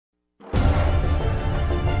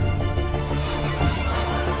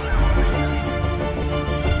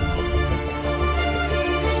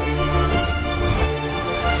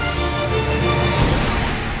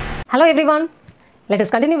Hello everyone, let us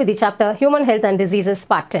continue with the chapter Human Health and Diseases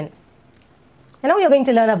Part 10. And now we are going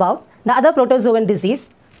to learn about the other protozoan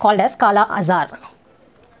disease called as Kala-Azar.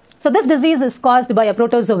 So this disease is caused by a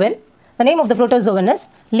protozoan. The name of the protozoan is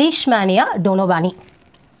Leishmania donovani.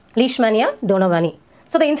 Leishmania donovani.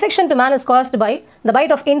 So the infection to man is caused by the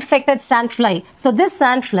bite of infected sandfly. So this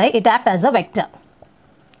sandfly, it acts as a vector.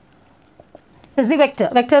 Is the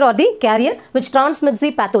vector or the carrier which transmits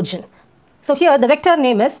the pathogen. So here the vector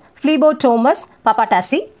name is Phlebotomus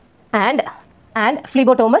papatasi and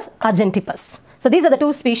Phlebotomus argentipus. So these are the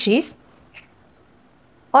two species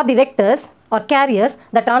or the vectors or carriers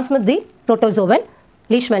that transmit the protozoan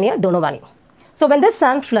Leishmania donovani. So when this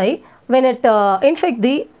sandfly, when it infects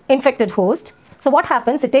the infected host, so what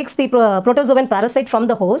happens? It takes the protozoan parasite from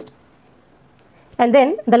the host, and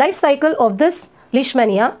then the life cycle of this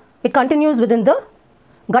Leishmania, it continues within the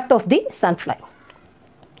gut of the sandfly.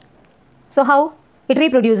 So how? It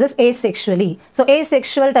reproduces asexually. So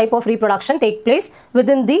asexual type of reproduction takes place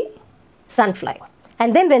within the sandfly.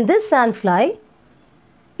 And then when this sandfly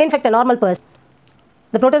infects a normal person,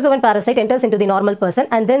 the protozoan parasite enters into the normal person,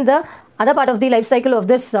 and then the other part of the life cycle of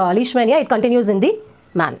this Leishmania, it continues in the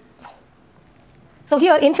man. So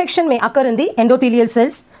here infection may occur in the endothelial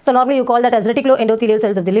cells. So normally you call that as reticuloendothelial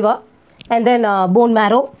cells of the liver, and then bone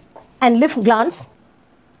marrow and lymph glands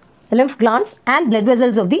and blood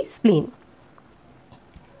vessels of the spleen.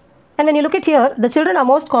 And when you look at here, the children are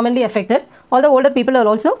most commonly affected, although older people are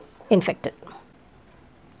also infected.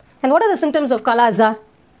 And what are the symptoms of Kala-Azar?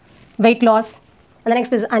 Weight loss, and the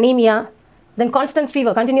next is anemia, then constant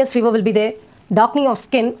fever, continuous fever will be there, darkening of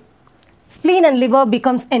skin, spleen and liver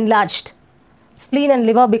becomes enlarged. Spleen and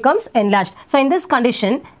liver becomes enlarged. So in this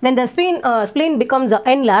condition, when the spleen becomes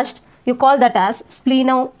enlarged, you call that as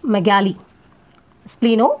splenomegaly.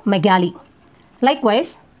 Splenomegaly.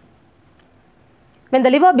 Likewise, when the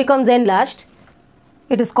liver becomes enlarged,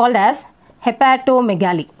 it is called as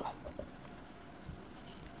hepatomegaly.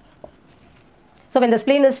 So when the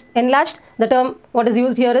spleen is enlarged, the term what is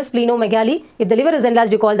used here is splenomegaly. If the liver is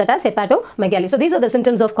enlarged, you call that as hepatomegaly. So these are the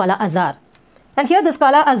symptoms of Kala-Azar. And here this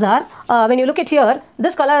Kala-Azar, when you look at here,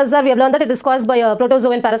 this Kala-Azar, we have learned that it is caused by a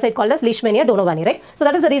protozoan parasite called as Leishmania donovani, right? So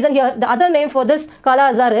that is the reason here, the other name for this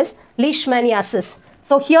Kala-Azar is leishmaniasis.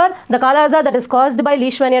 So here, the Kala-Azar that is caused by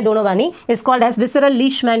Leishmania donovani is called as visceral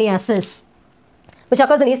leishmaniasis, which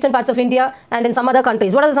occurs in eastern parts of India and in some other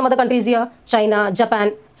countries. What are some other countries here? China,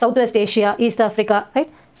 Japan, Southwest Asia, East Africa,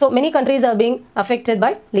 right? So many countries are being affected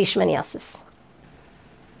by leishmaniasis.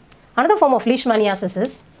 Another form of leishmaniasis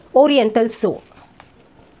is oriental sore.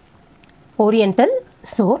 Oriental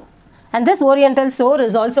sore. And this oriental sore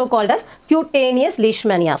is also called as cutaneous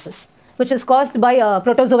leishmaniasis, which is caused by a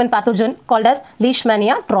protozoan pathogen called as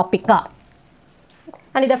Leishmania tropica.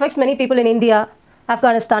 And it affects many people in India,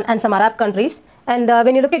 Afghanistan and some Arab countries. And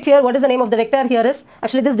when you look at here, what is the name of the vector here is,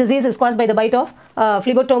 actually this disease is caused by the bite of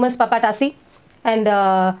Phlebotomus papatasi and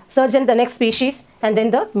surgeon the next species and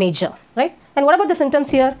then the major, right? And what about the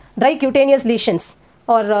symptoms here? Dry cutaneous lesions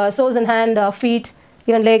or sores in hand, feet,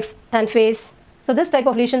 even legs and face. So this type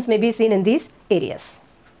of lesions may be seen in these areas.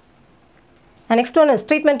 And next one is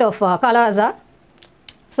treatment of Kala-Azar.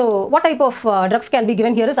 So what type of drugs can be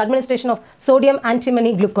given here is administration of sodium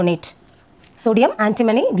antimony gluconate. Sodium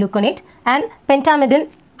antimony gluconate and pentamidine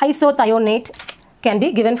isothiionate can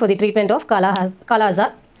be given for the treatment of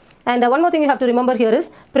Kala-Azar. And one more thing you have to remember here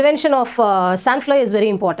is prevention of sandfly is very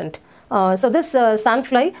important. So this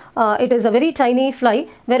sandfly, it is a very tiny fly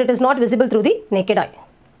where it is not visible through the naked eye.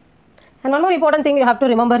 And one more important thing you have to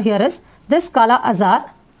remember here is this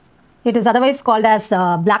Kala-Azar, it is otherwise called as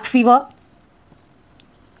black fever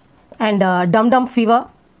and dum-dum fever.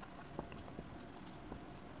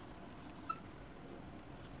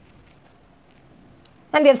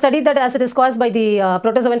 And we have studied that as it is caused by the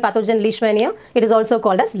protozoan pathogen Leishmania, it is also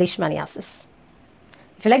called as leishmaniasis.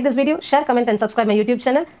 If you like this video, share, comment and subscribe my YouTube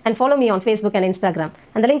channel and follow me on Facebook and Instagram.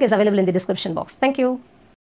 And the link is available in the description box. Thank you.